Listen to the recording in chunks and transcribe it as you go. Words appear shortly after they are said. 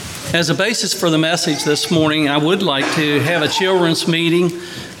As a basis for the message this morning, I would like to have a children's meeting.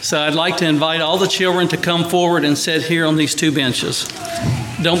 So I'd like to invite all the children to come forward and sit here on these two benches.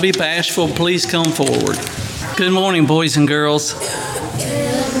 Don't be bashful, please come forward. Good morning, boys and girls.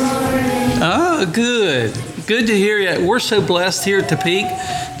 Good morning. Oh, good. Good to hear you. We're so blessed here at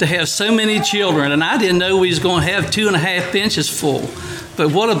Topeka to have so many children, and I didn't know we was going to have 2.5 benches full.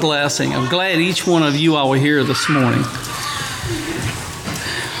 But what a blessing. I'm glad each one of you all were here this morning.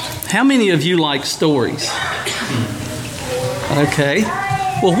 How many of you like stories? Okay.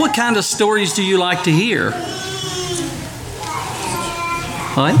 Well, what kind of stories do you like to hear?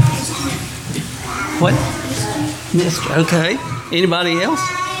 What? What? Okay. Anybody else?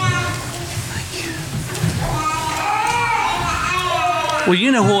 Thank you. Well,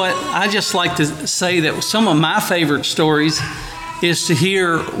 you know what? I just like to say that some of my favorite stories is to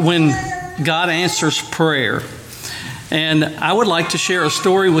hear when God answers prayer. And I would like to share a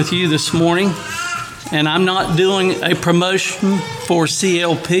story with you this morning. And I'm not doing a promotion for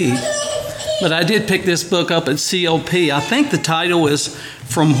CLP, but I did pick this book up at CLP. I think the title is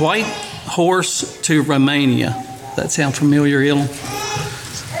From White Horse to Romania. Does that sound familiar, Ellen?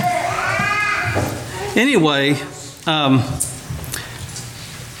 Anyway,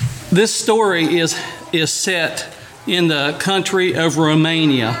 this story is set in the country of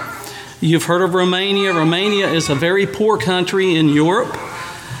Romania. You've heard of Romania. Romania is a very poor country in Europe,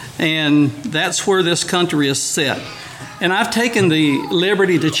 and that's where this country is set. And I've taken the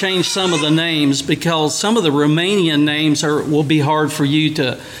liberty to change some of the names because some of the Romanian names will be hard for you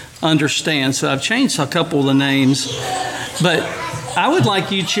to understand. So I've changed a couple of the names. But I would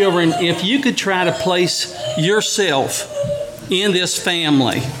like you children, if you could try to place yourself in this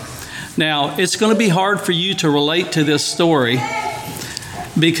family. Now, it's going to be hard for you to relate to this story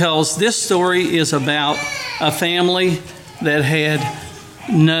because this story is about a family that had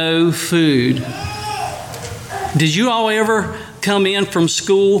no food. Did you all ever come in from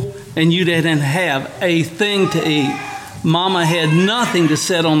school and you didn't have a thing to eat? Mama had nothing to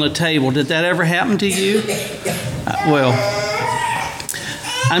set on the table. Did that ever happen to you? Well,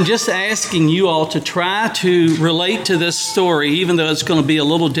 I'm just asking you all to try to relate to this story, even though it's going to be a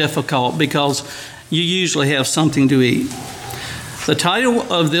little difficult because you usually have something to eat. The title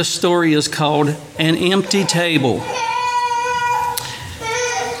of this story is called An Empty Table.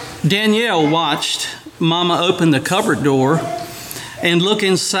 Danielle watched Mama open the cupboard door and look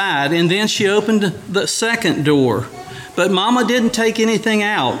inside, and then she opened the second door. But Mama didn't take anything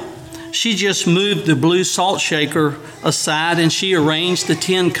out. She just moved the blue salt shaker aside and she arranged the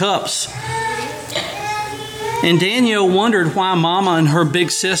tin cups. And Danielle wondered why Mama and her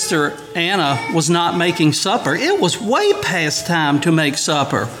big sister Anna was not making supper. It was way past time to make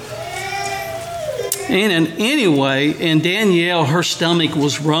supper. And anyway, and Danielle, her stomach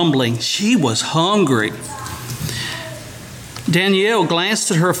was rumbling. She was hungry. Danielle glanced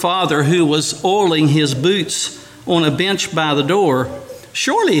at her father, who was oiling his boots on a bench by the door.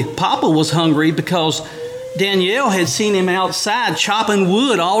 Surely Papa was hungry because Danielle had seen him outside chopping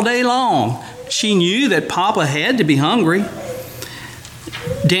wood all day long. She knew that Papa had to be hungry.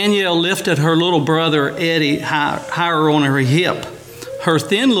 Danielle lifted her little brother Eddie higher on her hip. Her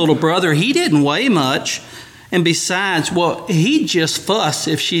thin little brother, he didn't weigh much. And besides, well, he'd just fuss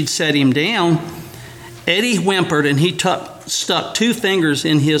if she'd set him down. Eddie whimpered and he stuck 2 fingers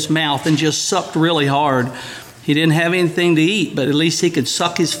in his mouth and just sucked really hard. He didn't have anything to eat, but at least he could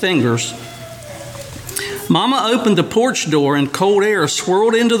suck his fingers. Mama opened the porch door and cold air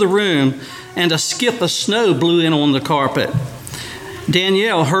swirled into the room and a skip of snow blew in on the carpet.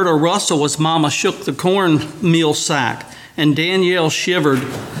 Danielle heard a rustle as Mama shook the cornmeal sack, and Danielle shivered.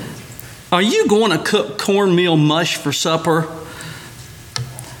 Are you going to cook cornmeal mush for supper?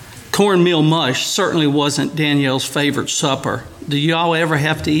 Cornmeal mush certainly wasn't Danielle's favorite supper. Do y'all ever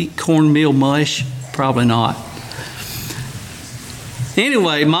have to eat cornmeal mush? Probably not.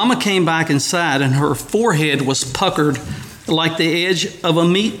 Anyway, Mama came back inside and her forehead was puckered like the edge of a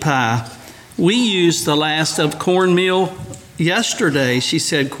meat pie. We used the last of cornmeal yesterday, she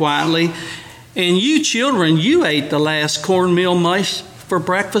said quietly. And you children, you ate the last cornmeal mush for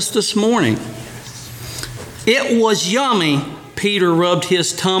breakfast this morning. It was yummy. Peter rubbed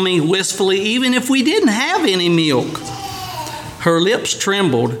his tummy wistfully, even if we didn't have any milk. Her lips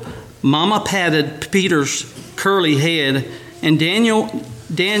trembled. Mama patted Peter's curly head, and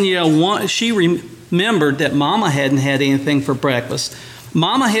Danielle, she remembered that Mama hadn't had anything for breakfast.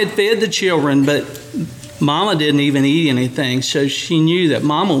 Mama had fed the children, but Mama didn't even eat anything, so she knew that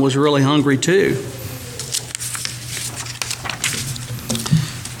Mama was really hungry too.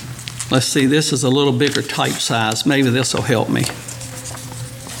 Let's see, this is a little bigger type size. Maybe this will help me.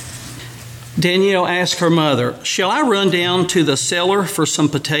 Danielle asked her mother, "Shall I run down to the cellar for some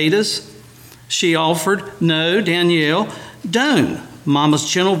potatoes?" She offered. "No, Danielle, don't." Mama's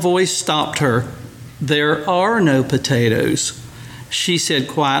gentle voice stopped her. "There are no potatoes," she said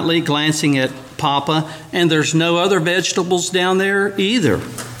quietly, glancing at Papa, "and there's no other vegetables down there either."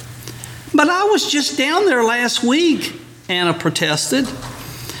 "But I was just down there last week," Anna protested.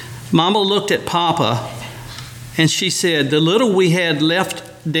 Mama looked at Papa and she said, "The little we had left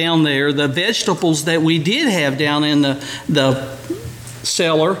down there, the vegetables that we did have down in the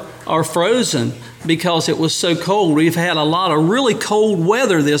cellar are frozen because it was so cold. We've had a lot of really cold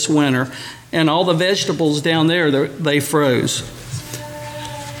weather this winter, and all the vegetables down there, they froze."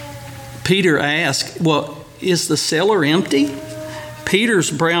 Peter asked, "Well, is the cellar empty?"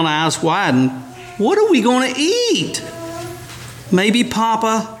 Peter's brown eyes widened. "What are we going to eat?" "Maybe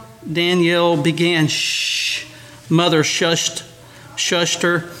Papa," Danielle began. "Shh." Mother shushed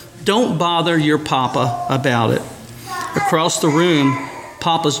her. "Don't bother your Papa about it." Across the room,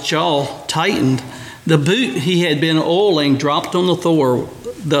 Papa's jaw tightened. The boot he had been oiling dropped on the floor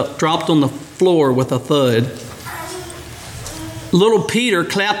with a thud. Little Peter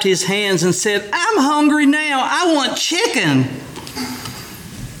clapped his hands and said, "I'm hungry now. I want chicken."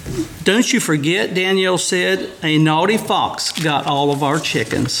 "Don't you forget," Danielle said, "a naughty fox got all of our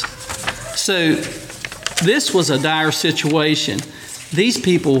chickens." So this was a dire situation. These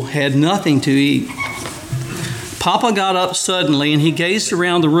people had nothing to eat. Papa got up suddenly and he gazed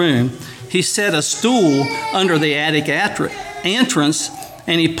around the room. He set a stool under the attic entrance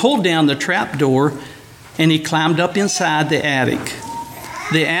and he pulled down the trap door and he climbed up inside the attic.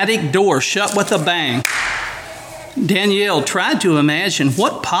 The attic door shut with a bang. Danielle tried to imagine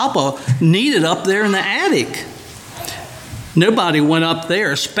what Papa needed up there in the attic. Nobody went up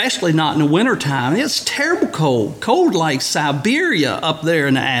there, especially not in the wintertime. It's terrible cold like Siberia up there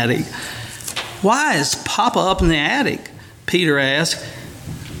in the attic. "Why is Papa up in the attic?" Peter asked.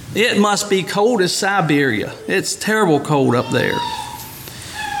 "It must be cold as Siberia. It's terrible cold up there."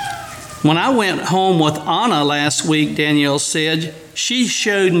 "When I went home with Anna last week," Danielle said, "she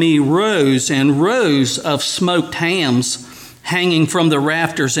showed me rows and rows of smoked hams hanging from the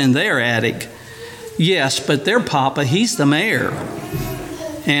rafters in their attic." "Yes, but their Papa, he's the mayor,"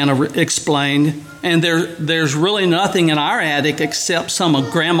 Anna explained. "And there's really nothing in our attic except some of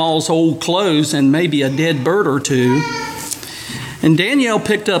Grandma's old clothes and maybe a dead bird or two." And Danielle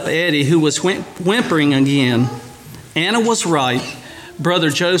picked up Eddie, who was whimpering again. Anna was right. Brother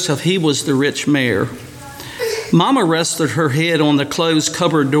Joseph, he was the rich mayor. Mama rested her head on the closed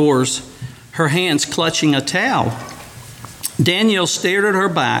cupboard doors, her hands clutching a towel. Danielle stared at her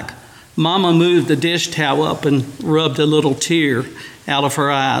back. Mama moved the dish towel up and rubbed a little tear out of her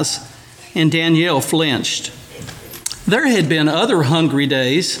eyes, and Danielle flinched. There had been other hungry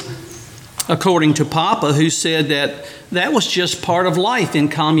days, according to Papa, who said that was just part of life in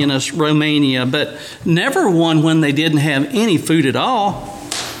communist Romania, but never one when they didn't have any food at all.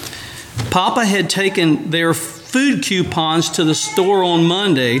 Papa had taken their food coupons to the store on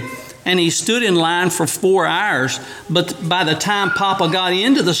Monday, and he stood in line for 4 hours, but by the time Papa got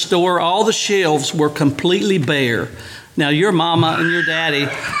into the store, all the shelves were completely bare. Now, your mama and your daddy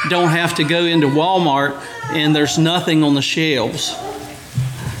don't have to go into Walmart and there's nothing on the shelves.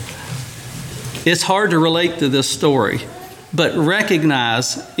 It's hard to relate to this story, but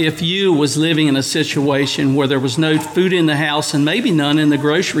recognize if you was living in a situation where there was no food in the house and maybe none in the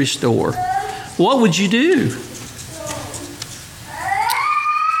grocery store, what would you do?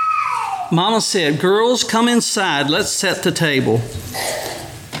 Mama said, "Girls, come inside. Let's set the table."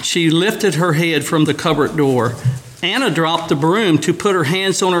 She lifted her head from the cupboard door. Anna dropped the broom to put her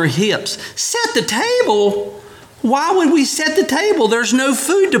hands on her hips. "Set the table? Why would we set the table? There's no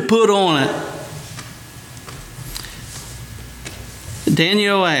food to put on it."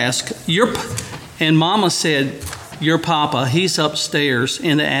 Danielle asked, and Mama said, "Your Papa, he's upstairs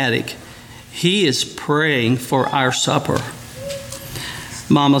in the attic. He is praying for our supper."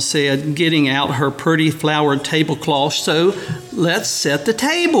 Mama said, getting out her pretty flowered tablecloth, "So let's set the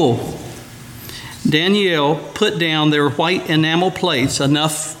table." Danielle put down their white enamel plates,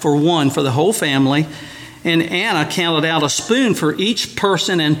 enough for one for the whole family, and Anna counted out a spoon for each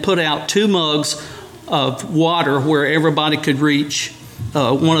person and put out 2 mugs of water where everybody could reach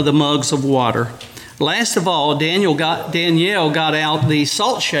one of the mugs of water. Last of all, Danielle got out the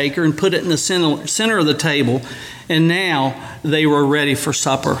salt shaker and put it in the center of the table, and now they were ready for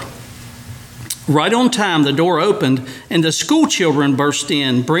supper. Right on time, the door opened, and the school children burst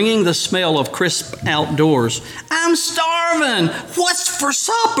in, bringing the smell of crisp outdoors. "I'm starving! What's for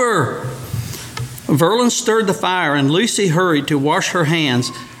supper?" Verlin stirred the fire, and Lucy hurried to wash her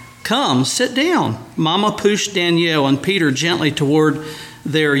hands. Come, sit down. Mama pushed Danielle and Peter gently toward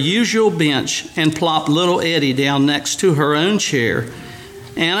their usual bench and plopped little Eddie down next to her own chair.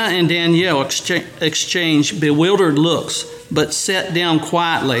 Anna and Danielle exchanged bewildered looks, but sat down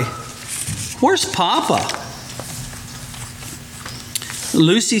quietly. Where's Papa?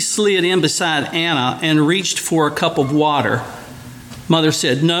 Lucy slid in beside Anna and reached for a cup of water. Mother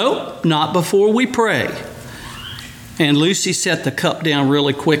said, "No, not before we pray." And Lucy set the cup down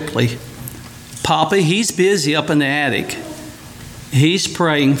really quickly. "Papa, he's busy up in the attic. He's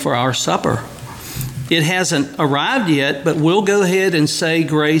praying for our supper. It hasn't arrived yet, but we'll go ahead and say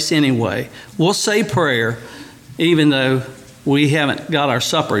grace anyway. We'll say prayer, even though we haven't got our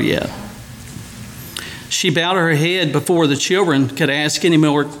supper yet." She bowed her head before the children could ask any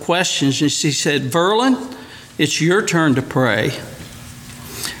more questions, and she said, "Verlin, it's your turn to pray."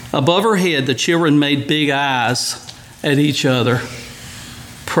 Above her head, the children made big eyes at each other.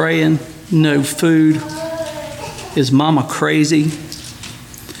 Praying, no food. Is Mama crazy?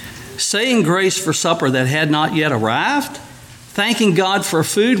 Saying grace for supper that had not yet arrived? Thanking God for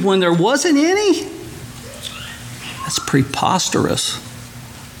food when there wasn't any? That's preposterous.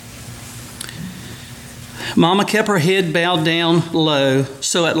 Mama kept her head bowed down low,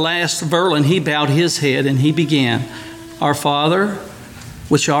 so at last Verlin, he bowed his head and he began, "Our Father,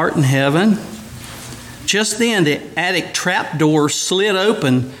 which art in heaven." Just then the attic trap door slid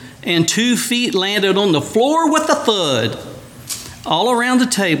open and 2 feet landed on the floor with a thud. All around the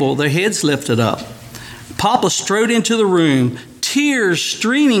table, their heads lifted up. Papa strode into the room, tears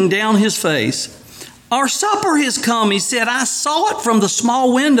streaming down his face. "Our supper has come," he said. "I saw it from the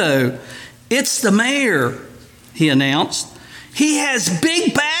small window. It's the mayor," he announced. "He has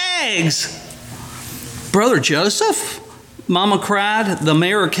big bags." "Brother Joseph?" Mama cried. The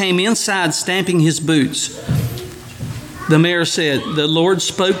mayor came inside, stamping his boots. The mayor said, "The Lord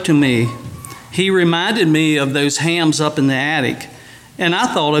spoke to me. He reminded me of those hams up in the attic, and I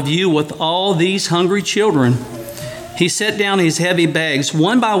thought of you with all these hungry children." He set down his heavy bags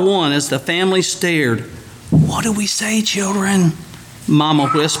one by one as the family stared. "What do we say, children?" Mama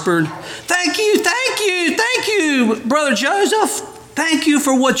whispered. "Thank you, thank you, thank you, Brother Joseph. Thank you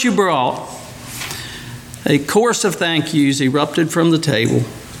for what you brought." A chorus of thank yous erupted from the table.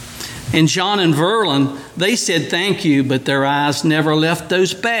 And John and Verlin, they said thank you, but their eyes never left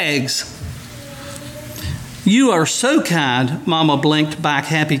those bags. "You are so kind," Mama blinked back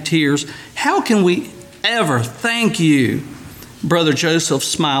happy tears. "How can we ever thank you?" Brother Joseph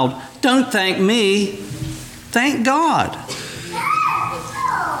smiled. "Don't thank me. Thank God."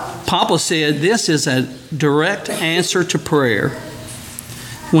 Papa said this is a direct answer to prayer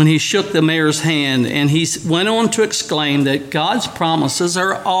when he shook the mayor's hand, and he went on to exclaim that God's promises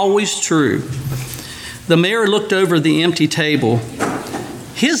are always true. The mayor looked over the empty table.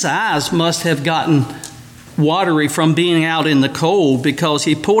 His eyes must have gotten watery from being out in the cold, because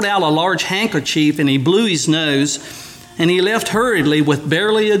he pulled out a large handkerchief and he blew his nose, and he left hurriedly with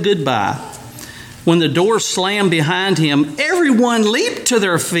barely a goodbye. When the door slammed behind him, everyone leaped to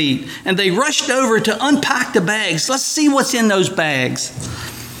their feet and they rushed over to unpack the bags. "Let's see what's in those bags."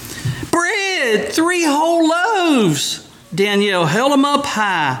 "Bread, 3 whole loaves." Danielle held them up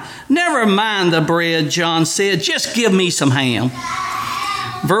high. "Never mind the bread," John said. "Just give me some ham."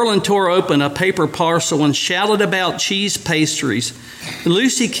 Verlin tore open a paper parcel and shouted about cheese pastries.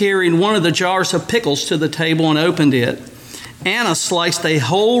 Lucy carried one of the jars of pickles to the table and opened it. Anna sliced a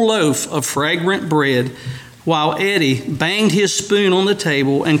whole loaf of fragrant bread, while Eddie banged his spoon on the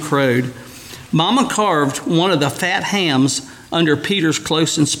table and crowed. Mama carved one of the fat hams under Peter's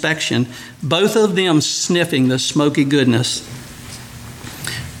close inspection, both of them sniffing the smoky goodness.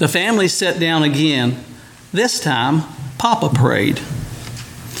 The family sat down again. This time, Papa prayed.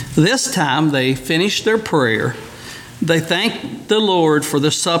 This time, they finished their prayer. They thanked the Lord for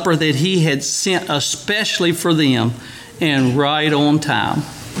the supper that He had sent especially for them, and right on time.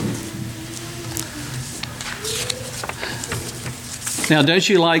 Now, don't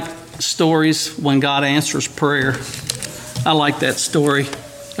you like stories when God answers prayer? I like that story.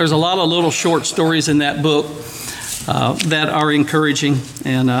 There's a lot of little short stories in that book that are encouraging,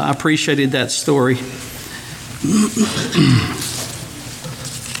 and I appreciated that story.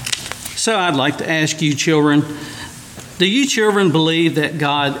 So I'd like to ask you children, do you children believe that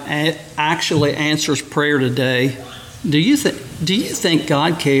God actually answers prayer today? Do you think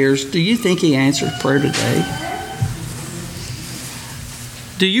God cares? Do you think He answers prayer today?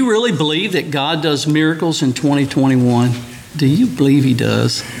 Do you really believe that God does miracles in 2021? Do you believe He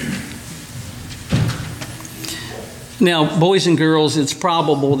does? Now, boys and girls, it's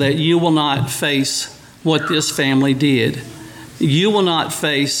probable that you will not face what this family did. You will not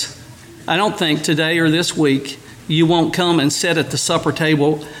face I don't think today or this week you won't come and sit at the supper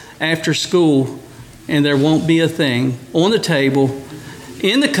table after school and there won't be a thing on the table,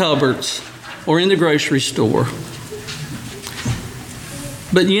 in the cupboards, or in the grocery store.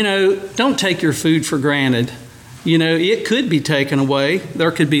 But don't take your food for granted. It could be taken away.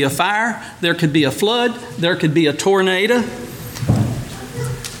 There could be a fire, there could be a flood, there could be a tornado.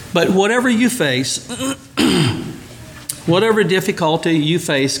 But whatever you face, whatever difficulty you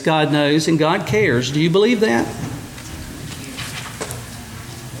face, God knows and God cares. Do you believe that?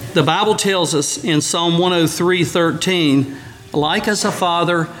 The Bible tells us in Psalm 103:13, like as a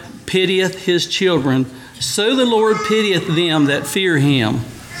father pitieth his children, so the Lord pitieth them that fear him.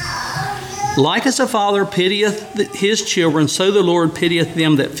 Like as a father pitieth his children, so the Lord pitieth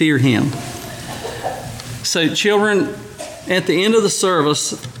them that fear him. So children, at the end of the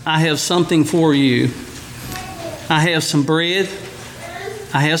service, I have something for you. I have some bread,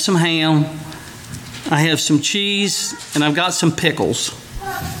 I have some ham, I have some cheese, and I've got some pickles.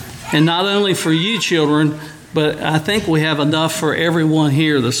 And not only for you children, but I think we have enough for everyone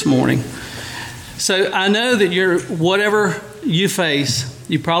here this morning. So I know that whatever you face,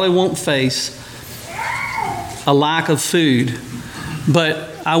 you probably won't face a lack of food. But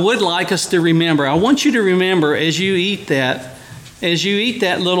I would like us to remember, I want you to remember as you eat that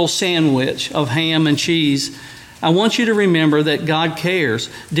little sandwich of ham and cheese, I want you to remember that God cares.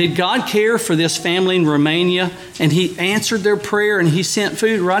 Did God care for this family in Romania and He answered their prayer and He sent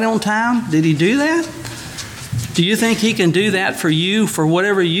food right on time? Did He do that? Do you think He can do that for you, for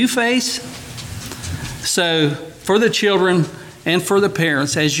whatever you face? So for the children and for the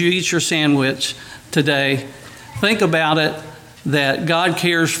parents, as you eat your sandwich today, think about it, that God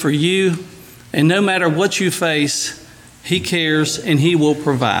cares for you, and no matter what you face, He cares and He will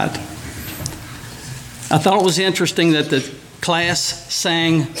provide. I thought it was interesting that the class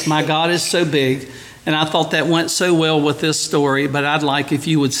sang, "My God is so big," and I thought that went so well with this story, but I'd like if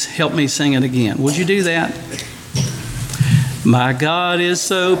you would help me sing it again. Would you do that? My God is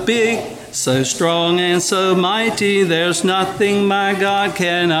so big, so strong and so mighty, there's nothing my God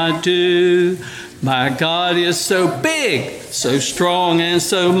cannot do. My God is so big, so strong and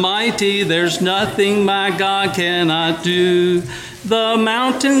so mighty, there's nothing my God cannot do. The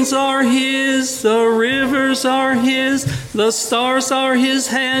mountains are His, the rivers are His, the stars are His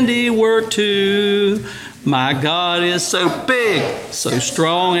handiwork too. My God is so big, so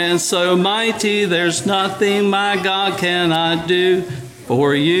strong and so mighty, there's nothing my God cannot do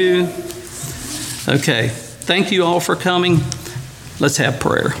for you. Okay, thank you all for coming. Let's have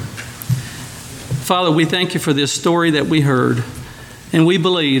prayer. Father, we thank you for this story that we heard, and we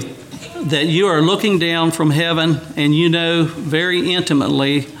believe that you are looking down from heaven and you know very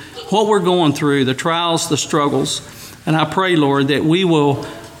intimately what we're going through, the trials, the struggles. And I pray, Lord, that we will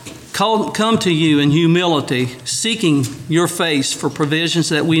come to you in humility, seeking your face for provisions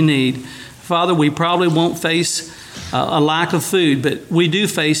that we need. Father, we probably won't face a lack of food, but we do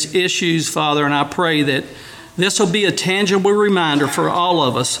face issues, Father, and I pray that this will be a tangible reminder for all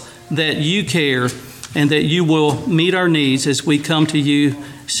of us that you care and that you will meet our needs as we come to you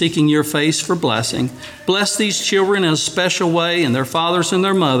seeking your face for blessing. Bless these children in a special way and their fathers and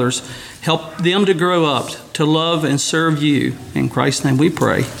their mothers. Help them to grow up to love and serve you. In Christ's name we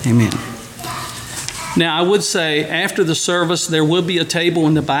pray. Amen. Now, I would say after the service, there will be a table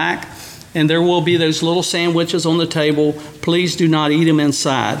in the back, and there will be those little sandwiches on the table. Please do not eat them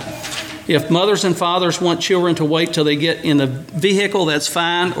inside. If mothers and fathers want children to wait till they get in the vehicle, that's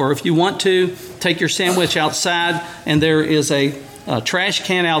fine. Or if you want to, take your sandwich outside, and there is a trash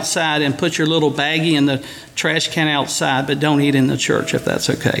can outside, and put your little baggie in the trash can outside, but don't eat in the church if that's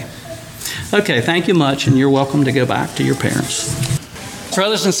okay. Okay, thank you much, and you're welcome to go back to your parents.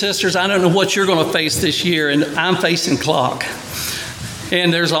 Brothers and sisters, I don't know what you're going to face this year, and I'm facing clock.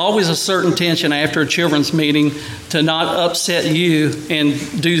 And there's always a certain tension after a children's meeting to not upset you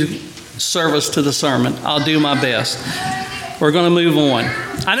and do service to the sermon. I'll do my best. We're going to move on.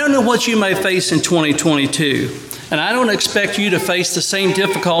 I don't know what you may face in 2022, and I don't expect you to face the same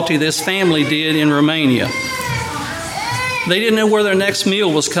difficulty this family did in Romania. They didn't know where their next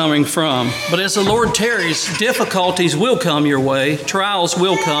meal was coming from, but as the Lord tarries, difficulties will come your way, trials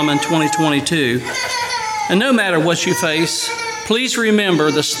will come in 2022. And no matter what you face, please remember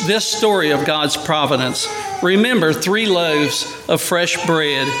this story of God's providence. Remember 3 loaves of fresh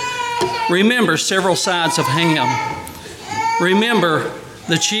bread. Remember several sides of ham. Remember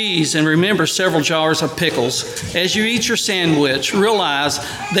the cheese, and remember several jars of pickles. As you eat your sandwich, realize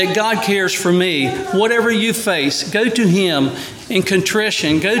that God cares for me. Whatever you face, go to Him in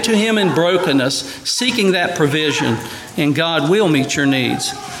contrition. Go to Him in brokenness, seeking that provision, and God will meet your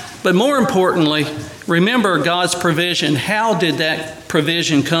needs. But more importantly, remember God's provision. How did that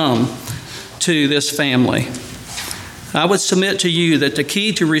provision come to this family? I would submit to you that the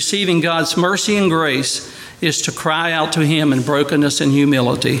key to receiving God's mercy and grace is to cry out to Him in brokenness and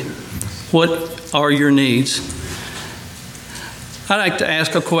humility. What are your needs? I'd like to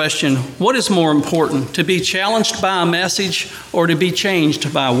ask a question. What is more important, to be challenged by a message or to be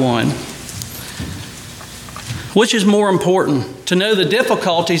changed by one? Which is more important, to know the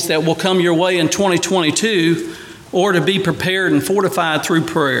difficulties that will come your way in 2022 or to be prepared and fortified through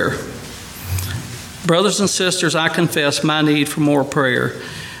prayer? Brothers and sisters, I confess my need for more prayer.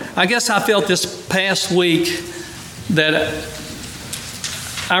 I guess I felt this past week that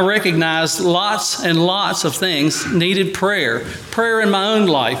I recognized lots and lots of things needed prayer. Prayer in my own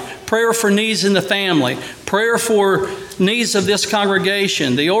life, prayer for needs in the family, prayer for needs of this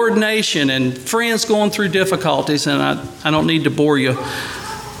congregation, the ordination, and friends going through difficulties. And I don't need to bore you,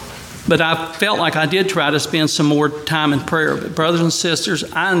 but I felt like I did try to spend some more time in prayer. But brothers and sisters,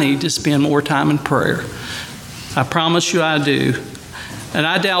 I need to spend more time in prayer. I promise you I do. And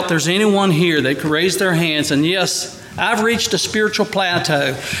I doubt there's anyone here that could raise their hands and, yes, I've reached a spiritual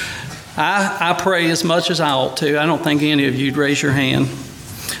plateau. I pray as much as I ought to. I don't think any of you'd raise your hand.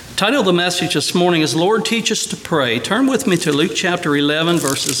 The title of the message this morning is Lord, Teach Us to Pray. Turn with me to Luke chapter 11,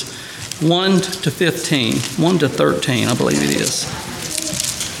 verses 1 to 15, 1 to 13, I believe it is.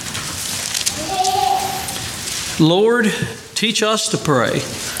 Lord, teach us to pray.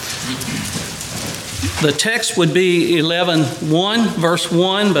 The text would be 11:1, verse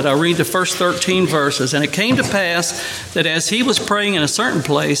 1, but I'll read the first 13 verses. And it came to pass that as he was praying in a certain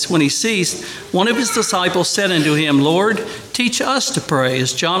place, when he ceased, one of his disciples said unto him, Lord, teach us to pray,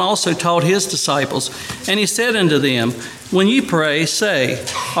 as John also taught his disciples. And he said unto them, When ye pray, say,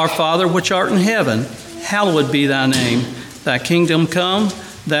 Our Father which art in heaven, hallowed be thy name. Thy kingdom come,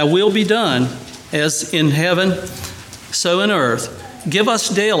 thy will be done, as in heaven, so in earth. Give us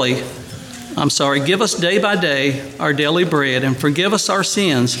day by day our daily bread, and forgive us our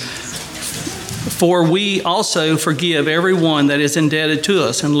sins, for we also forgive every one that is indebted to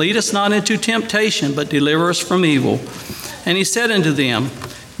us. And lead us not into temptation, but deliver us from evil. And he said unto them,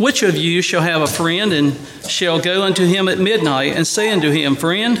 Which of you shall have a friend, and shall go unto him at midnight, and say unto him,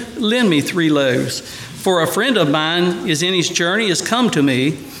 Friend, lend me 3 loaves. For a friend of mine is in his journey, is come to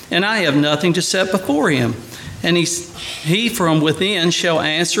me, and I have nothing to set before him. And he from within shall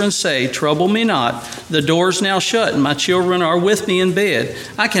answer and say, Trouble me not, the door is now shut, and my children are with me in bed.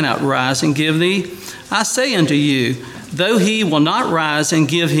 I cannot rise and give thee. I say unto you, though he will not rise and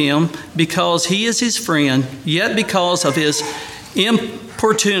give him, because he is his friend, yet because of his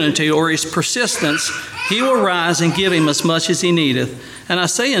importunity or his persistence, he will rise and give him as much as he needeth. And I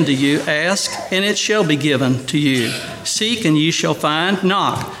say unto you, ask, and it shall be given to you. Seek, and ye shall find.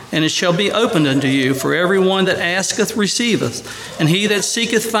 Knock, and it shall be opened unto you. For every one that asketh receiveth, and he that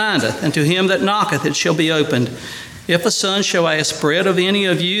seeketh findeth, and to him that knocketh it shall be opened. If a son shall ask bread of any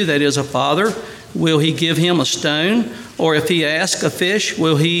of you that is a father, will he give him a stone? Or if he ask a fish,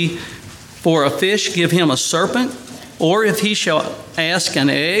 will he for a fish give him a serpent? Or if he shall ask an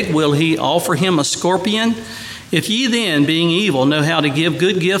egg, will he offer him a scorpion? If ye then, being evil, know how to give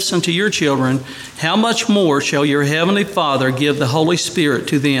good gifts unto your children, how much more shall your heavenly Father give the Holy Spirit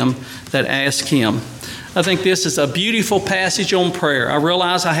to them that ask him? I think this is a beautiful passage on prayer. I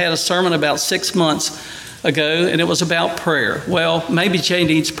realize I had a sermon about 6 months ago, and it was about prayer. Well, maybe Jay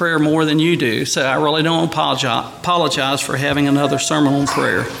needs prayer more than you do, so I really don't apologize for having another sermon on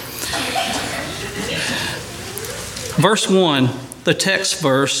prayer. Verse 1, the text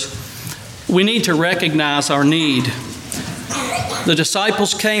verse, we need to recognize our need. The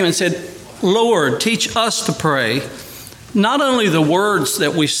disciples came and said, Lord, teach us to pray. Not only the words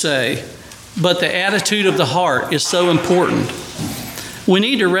that we say, but the attitude of the heart is so important. We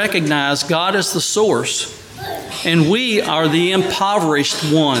need to recognize God is the source, and we are the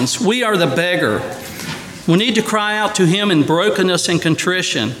impoverished ones. We are the beggar. We need to cry out to Him in brokenness and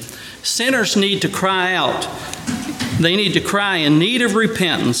contrition. Sinners need to cry out. They need to cry in need of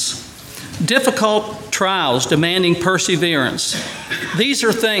repentance. Difficult trials demanding perseverance. These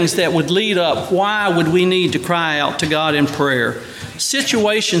are things that would lead up. Why would we need to cry out to God in prayer?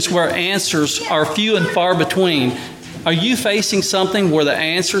 Situations where answers are few and far between. Are you facing something where the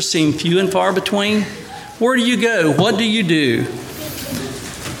answers seem few and far between? Where do you go? What do you do?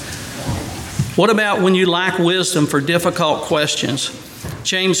 What about when you lack wisdom for difficult questions?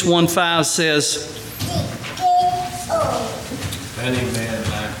 James 1:5 says,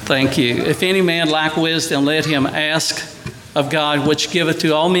 Thank you. If any man lack wisdom, let him ask of God, which giveth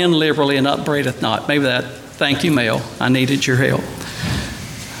to all men liberally and upbraideth not. Maybe that. Thank you, Mel. I needed your help.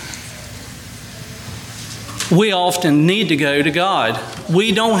 We often need to go to God.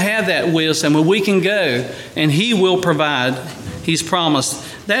 We don't have that wisdom, but we can go, and He will provide. He's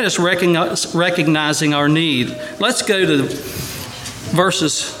promised. That is recognizing our need. Let's go to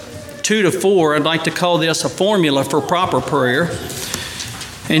verses 2 to 4. I'd like to call this a formula for proper prayer.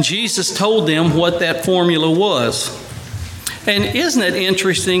 And Jesus told them what that formula was. And isn't it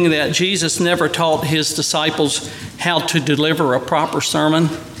interesting that Jesus never taught His disciples how to deliver a proper sermon?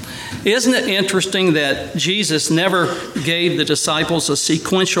 Isn't it interesting that Jesus never gave the disciples a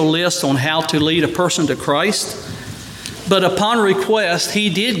sequential list on how to lead a person to Christ? But upon request, He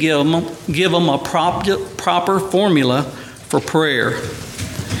did give them a proper formula for prayer.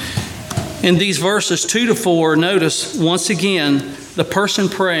 In these verses 2 to 4, notice once again the person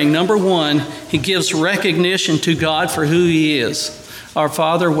praying. Number 1, he gives recognition to God for who He is. Our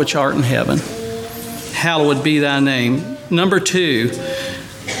Father which art in heaven, hallowed be thy name. Number 2,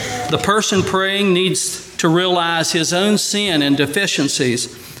 the person praying needs to realize his own sin and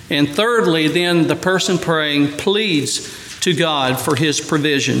deficiencies. And thirdly, then the person praying pleads to God for His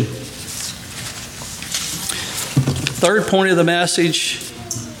provision. Third point of the message,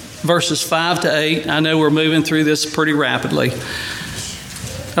 verses 5 to 8. I know we're moving through this pretty rapidly.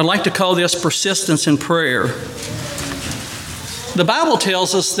 I'd like to call this persistence in prayer. The Bible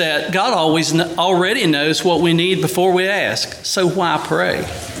tells us that God already knows what we need before we ask. So why pray?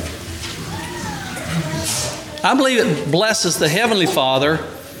 I believe it blesses the Heavenly Father.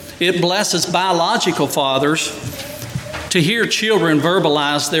 It blesses biological fathers to hear children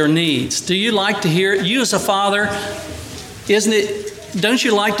verbalize their needs. Do you like to hear it? You as a father, don't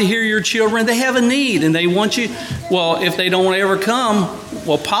you like to hear your children? They have a need and they want you. Well, if they don't ever come,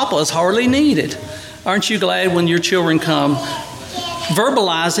 well, Papa is hardly needed. Aren't you glad when your children come?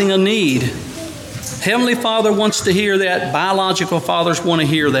 Verbalizing a need. Heavenly Father wants to hear that. Biological fathers want to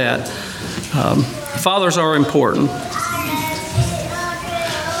hear that. Fathers are important.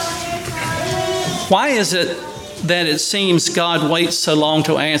 Why is it that it seems God waits so long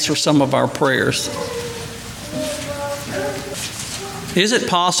to answer some of our prayers? Is it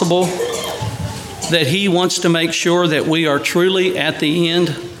possible that He wants to make sure that we are truly at the end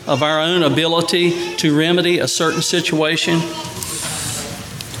of our own ability to remedy a certain situation?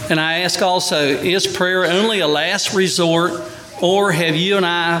 And I ask also, is prayer only a last resort, or have you and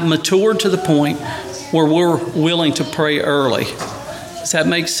I matured to the point where we're willing to pray early? Does that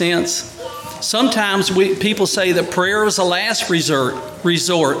make sense? Sometimes people say that prayer is a last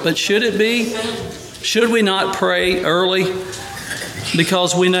resort, but should it be? Should we not pray early?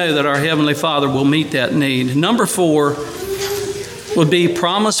 Because we know that our Heavenly Father will meet that need. Number 4 would be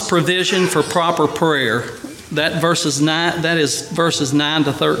promised provision for proper prayer. That is verses 9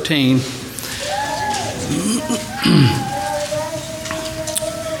 to 13.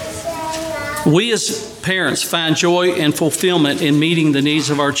 We as parents find joy and fulfillment in meeting the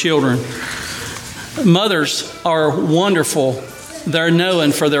needs of our children. Mothers are wonderful. They're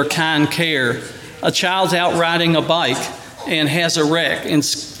known for their kind care. A child's out riding a bike and has a wreck and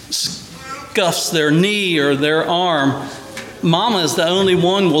scuffs their knee or their arm. Mama is the only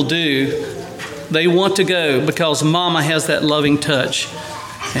one will do. They want to go because Mama has that loving touch.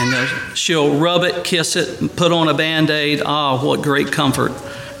 And she'll rub it, kiss it, and put on a Band-Aid. Ah, what great comfort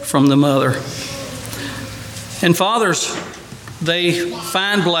from the mother. And fathers, they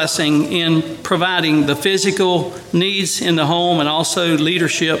find blessing in providing the physical needs in the home and also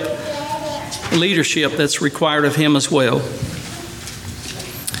leadership that's required of him as well.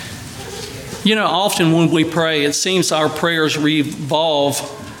 You know, often when we pray, it seems our prayers revolve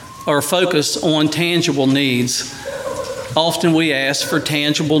or focus on tangible needs. Often we ask for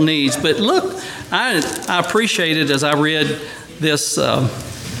tangible needs. But look, I appreciated as I read this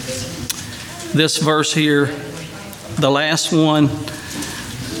verse here, the last one.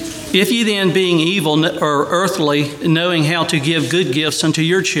 If ye then, being evil or earthly, knowing how to give good gifts unto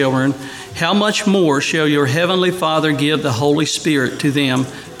your children, how much more shall your heavenly Father give the Holy Spirit to them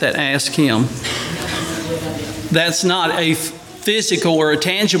that ask Him? That's not a physical or a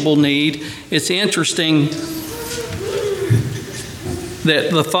tangible need. It's interesting that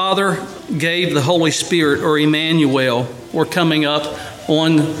the Father gave the Holy Spirit, or Emmanuel. We're coming up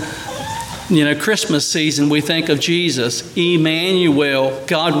on Christmas season. We think of Jesus, Emmanuel,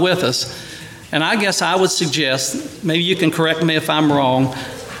 God with us. And I guess I would suggest, maybe you can correct me if I'm wrong,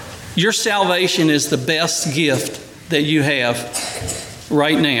 your salvation is the best gift that you have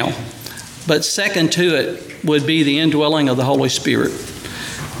right now. But second to it would be the indwelling of the Holy Spirit.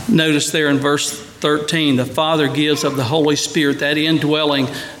 Notice there in verse 13, the Father gives of the Holy Spirit that indwelling,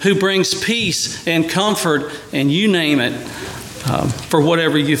 who brings peace and comfort, and you name it, for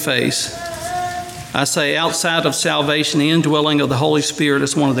whatever you face. I say outside of salvation, the indwelling of the Holy Spirit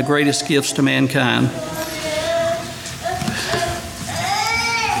is one of the greatest gifts to mankind.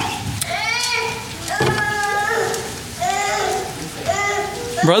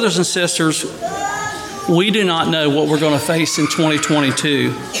 Brothers and sisters, we do not know what we're going to face in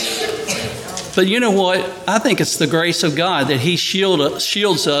 2022. But you know what? I think it's the grace of God that He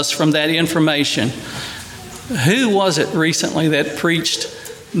shields us from that information. Who was it recently that preached,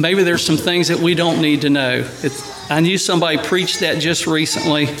 maybe there's some things that we don't need to know? I knew somebody preached that just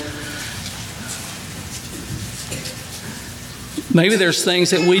recently. Maybe there's things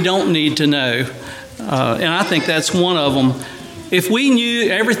that we don't need to know. And I think that's one of them. If we knew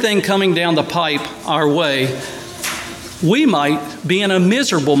everything coming down the pipe our way, we might be in a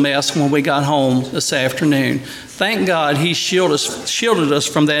miserable mess when we got home this afternoon. Thank God He shielded us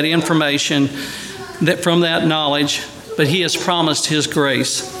from that information, from that knowledge, but He has promised His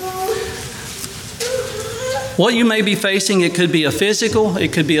grace. What you may be facing, it could be a physical,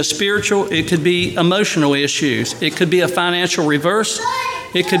 it could be a spiritual, it could be emotional issues. It could be a financial reverse,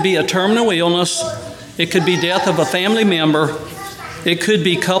 it could be a terminal illness, it could be death of a family member, it could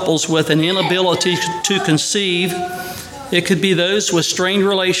be couples with an inability to conceive, it could be those with strained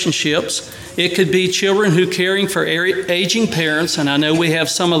relationships, it could be children who are caring for aging parents, and I know we have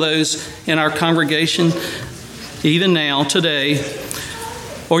some of those in our congregation even now, today.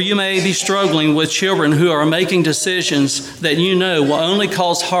 Or you may be struggling with children who are making decisions that you know will only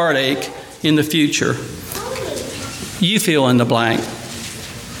cause heartache in the future. You fill in the blank.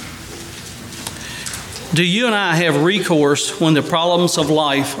 Do you and I have recourse when the problems of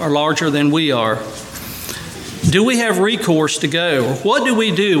life are larger than we are? Do we have recourse to go? What do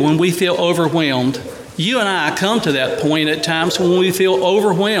we do when we feel overwhelmed? You and I come to that point at times when we feel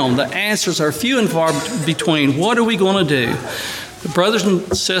overwhelmed. The answers are few and far between. What are we going to do? But brothers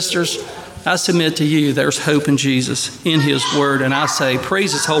and sisters, I submit to you there's hope in Jesus, in His Word, and I say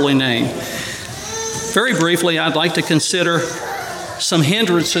praise His holy name. Very briefly, I'd like to consider some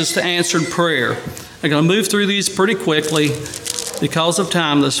hindrances to answered prayer. I'm going to move through these pretty quickly because of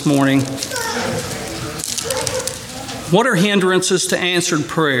time this morning. What are hindrances to answered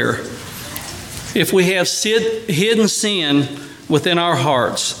prayer? If we have hidden sin within our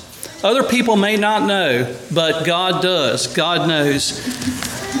hearts, other people may not know, but God does. God knows.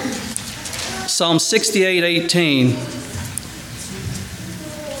 Psalm 68:18.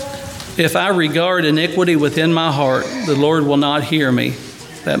 If I regard iniquity within my heart, the Lord will not hear me.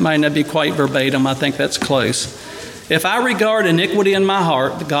 That might not be quite verbatim. I think that's close. If I regard iniquity in my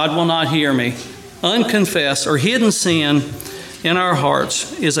heart, God will not hear me. Unconfessed or hidden sin in our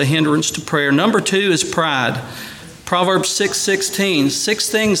hearts is a hindrance to prayer. Number 2 is pride. Proverbs 6:16. 6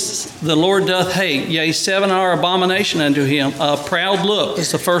 things the Lord doth hate, yea, 7 are abomination unto Him. A proud look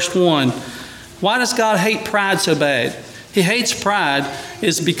is the first one. Why does God hate pride so bad? He hates pride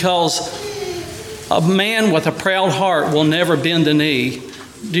is because a man with a proud heart will never bend the knee.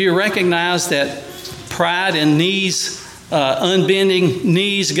 Do you recognize that pride and unbending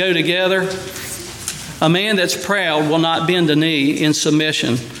knees go together? A man that's proud will not bend the knee in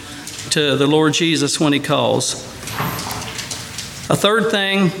submission to the Lord Jesus when He calls. A third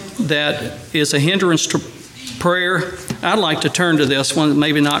thing that is a hindrance to prayer, I'd like to turn to this one,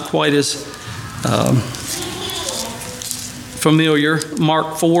 maybe not quite as familiar.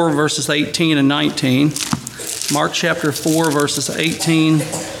 Mark 4, verses 18 and 19. Mark chapter 4, verses 18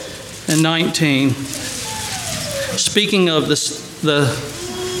 and 19. Speaking of the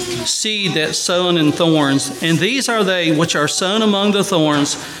seed that's sown in thorns. And these are they which are sown among the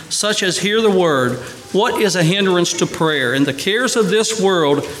thorns, such as hear the word. What is a hindrance to prayer? And the cares of this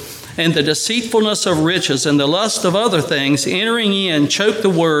world and the deceitfulness of riches and the lust of other things entering in choke the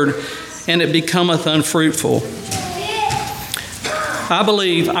word, and it becometh unfruitful. I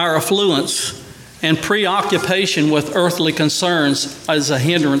believe our affluence and preoccupation with earthly concerns is a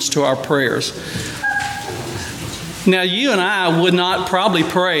hindrance to our prayers. Now, you and I would not probably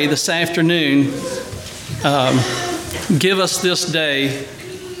pray this afternoon, give us this day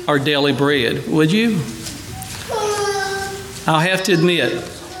our daily bread, would you? I'll have to admit,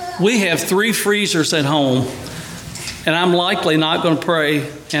 we have 3 freezers at home, and I'm likely not going to pray,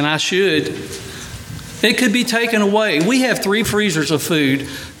 and I should. It could be taken away. We have 3 freezers of food.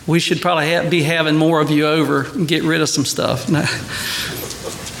 We should probably be having more of you over and get rid of some stuff. No.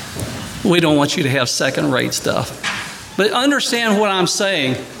 We don't want you to have second-rate stuff. But understand what I'm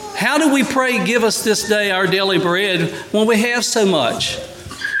saying. How do we pray, give us this day our daily bread, when we have so much?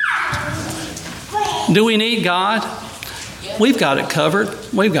 Do we need God? We've got it covered.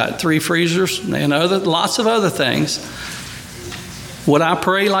 We've got 3 freezers and lots of other things. Would I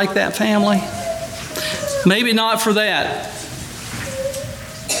pray like that, family? Maybe not for that.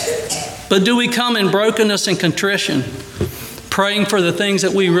 But do we come in brokenness and contrition, praying for the things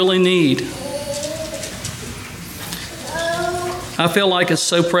that we really need? I feel like it's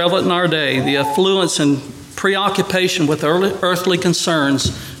so prevalent in our day. The affluence and preoccupation with earthly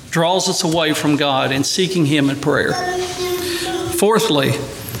concerns draws us away from God and seeking Him in prayer. Fourthly,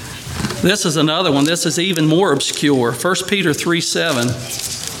 this is another one. This is even more obscure. 1 Peter 3:7.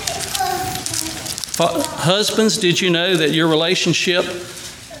 Husbands, did you know that your relationship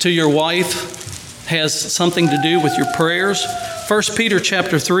to your wife has something to do with your prayers? 1 Peter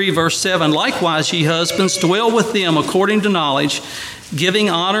chapter 3, verse 7, likewise, ye husbands, dwell with them according to knowledge, giving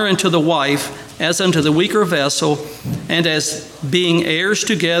honor unto the wife as unto the weaker vessel, and as being heirs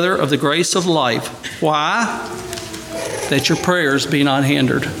together of the grace of life. Why? That your prayers be not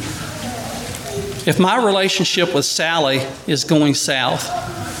hindered. If my relationship with Sally is going south,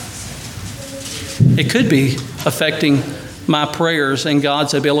 it could be affecting my prayers and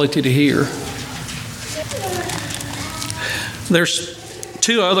God's ability to hear. There's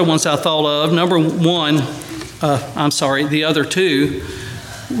two other ones I thought of. The other two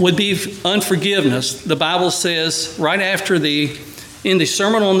would be unforgiveness. The Bible says right after in the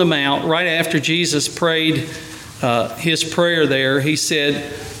Sermon on the Mount, right after Jesus prayed his prayer there, he said,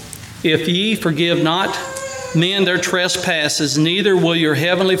 if ye forgive not men their trespasses, neither will your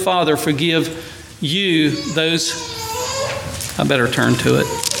heavenly Father forgive you those. I better turn to it.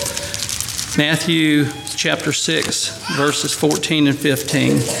 Matthew chapter 6, verses 14 and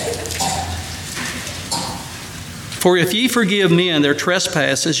 15. For if ye forgive men their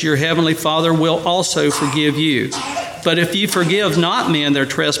trespasses, your heavenly Father will also forgive you. But if ye forgive not men their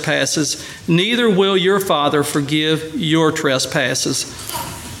trespasses, neither will your Father forgive your trespasses.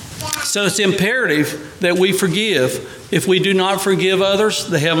 So it's imperative that we forgive. If we do not forgive others,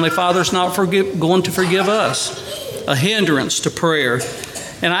 the Heavenly Father's not going to forgive us. A hindrance to prayer.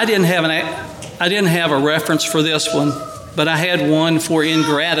 And I didn't have a reference for this one, but I had one for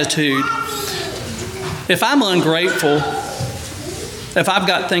ingratitude. If I'm ungrateful, if I've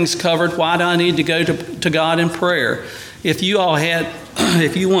got things covered, why do I need to go to God in prayer? If you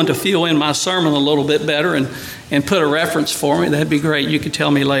want to fill in my sermon a little bit better and put a reference for me, that'd be great. You could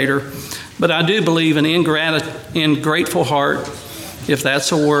tell me later. But I do believe an ingrateful heart, if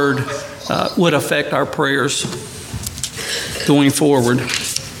that's a word, would affect our prayers going forward.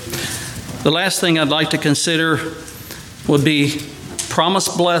 The last thing I'd like to consider would be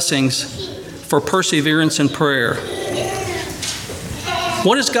promised blessings for perseverance in prayer.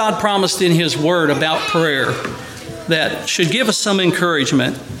 What has God promised in His Word about prayer that should give us some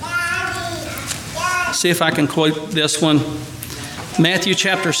encouragement? See if I can quote this one. Matthew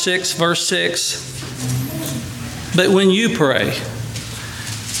chapter 6, verse 6. But when you pray,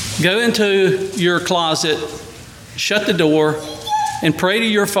 go into your closet, shut the door, and pray to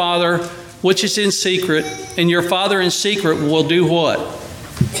your Father which is in secret, and your Father in secret will do what?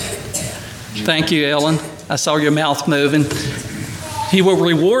 Thank you, Ellen. I saw your mouth moving. He will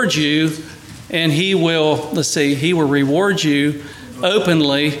reward you, and He will reward you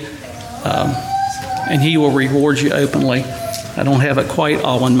openly, and He will reward you openly. I don't have it quite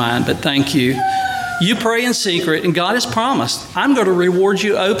all in mind, but thank you. You pray in secret, and God has promised, I'm going to reward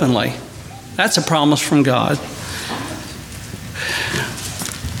you openly. That's a promise from God.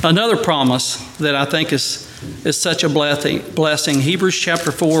 Another promise that I think is such a blessing, Hebrews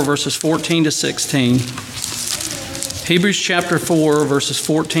chapter 4, verses 14 to 16. Hebrews chapter 4, verses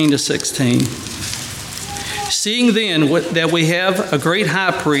 14 to 16. Seeing then that we have a great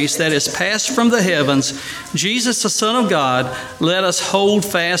high priest that is passed from the heavens, Jesus the Son of God, let us hold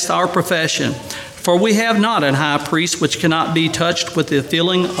fast our profession. For we have not an high priest which cannot be touched with the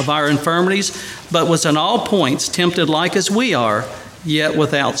feeling of our infirmities, but was in all points tempted like as we are, yet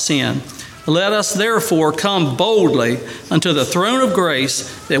without sin. Let us therefore come boldly unto the throne of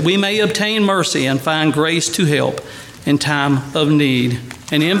grace, that we may obtain mercy and find grace to help in time of need.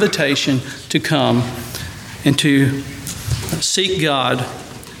 An invitation to come and to seek God.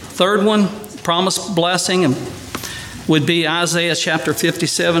 Third one, promised blessing, would be Isaiah chapter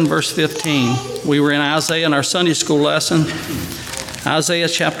 57, verse 15. We were in Isaiah in our Sunday school lesson. Isaiah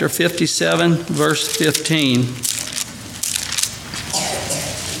chapter 57, verse 15.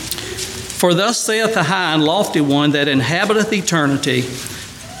 For thus saith the high and lofty one that inhabiteth eternity,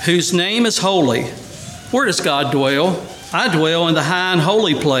 whose name is holy. Where does God dwell? I dwell in the high and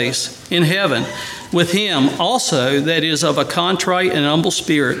holy place, in heaven, with him also that is of a contrite and humble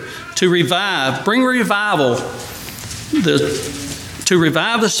spirit, to bring revival, to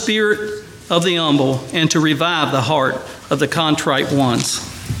revive the spirit of the humble, and to revive the heart of the contrite ones.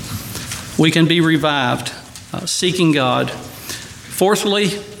 We can be revived, seeking God.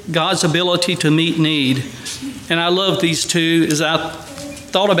 Fourthly, God's ability to meet need. And I love these two as I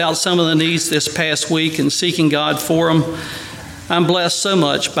thought about some of the needs this past week and seeking God for them. I'm blessed so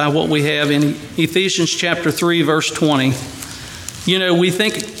much by what we have in Ephesians chapter 3, verse 20. You know, we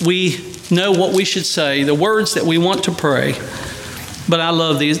think we know what we should say, the words that we want to pray. But I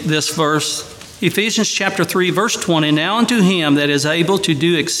love this verse. Ephesians chapter 3, verse 20. Now unto him that is able to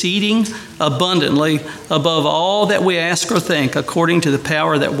do exceeding abundantly above all that we ask or think, according to the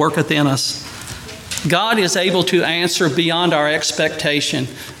power that worketh in us. God is able to answer beyond our expectation.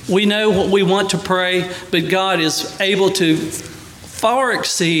 We know what we want to pray, but God is able to far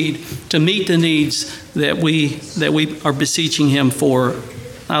exceed to meet the needs that we are beseeching him for.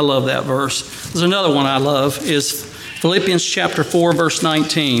 I love that verse. There's another one I love is Philippians chapter 4, verse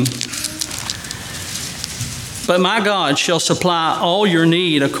 19. But my God shall supply all your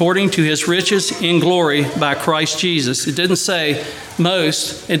need according to his riches in glory by Christ Jesus. It didn't say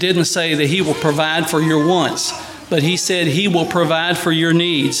most. It didn't say that he will provide for your wants. But he said he will provide for your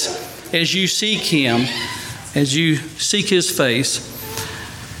needs as you seek him, as you seek his face.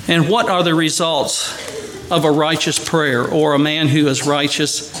 And what are the results of a righteous prayer or a man who is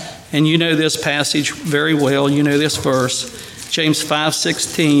righteous? And you know this passage very well. You know this verse, James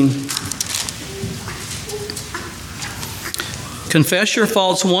 5:16. Confess your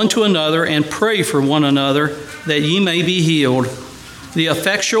faults one to another and pray for one another that ye may be healed. The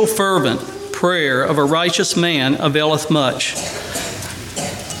effectual fervent prayer of a righteous man availeth much.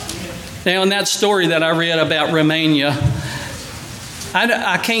 Now in that story that I read about Romania,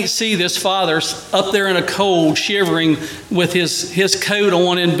 I can't see this father up there in a cold, shivering with his coat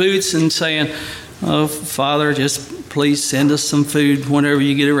on and boots and saying, "Oh, Father, just please send us some food whenever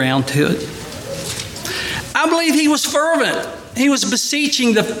you get around to it." I believe he was fervent. He was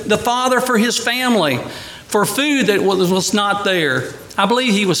beseeching the Father for his family, for food that was not there. I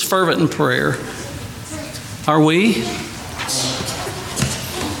believe he was fervent in prayer. Are we?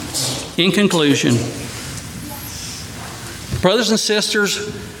 In conclusion, brothers and sisters,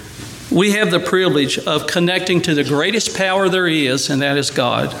 we have the privilege of connecting to the greatest power there is, and that is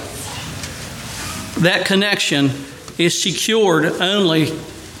God. That connection is secured only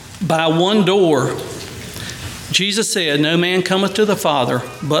by one door. Jesus said, "No man cometh to the Father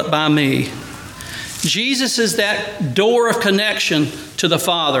but by me." Jesus is that door of connection to the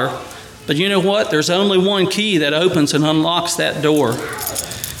Father. But you know what? There's only one key that opens and unlocks that door.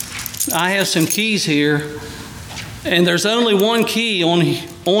 I have some keys here, and there's only one key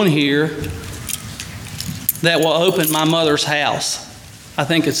on here that will open my mother's house. I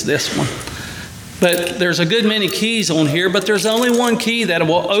think it's this one. But there's a good many keys on here, but there's only one key that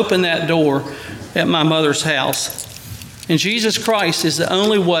will open that door at my mother's house. And Jesus Christ is the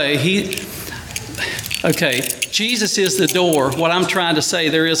only way. Jesus is the door. What I'm trying to say,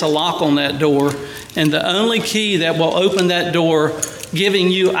 there is a lock on that door. And the only key that will open that door,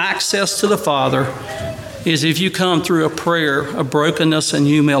 giving you access to the Father, is if you come through a prayer of brokenness and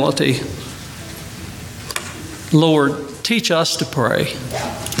humility. Lord, teach us to pray.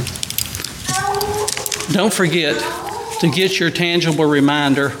 Don't forget to get your tangible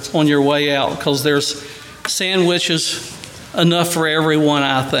reminder on your way out, because there's sandwiches enough for everyone,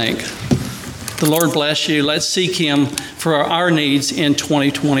 I think. The Lord bless you. Let's seek him for our needs in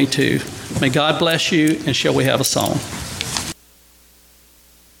 2022. May God bless you, and shall we have a song?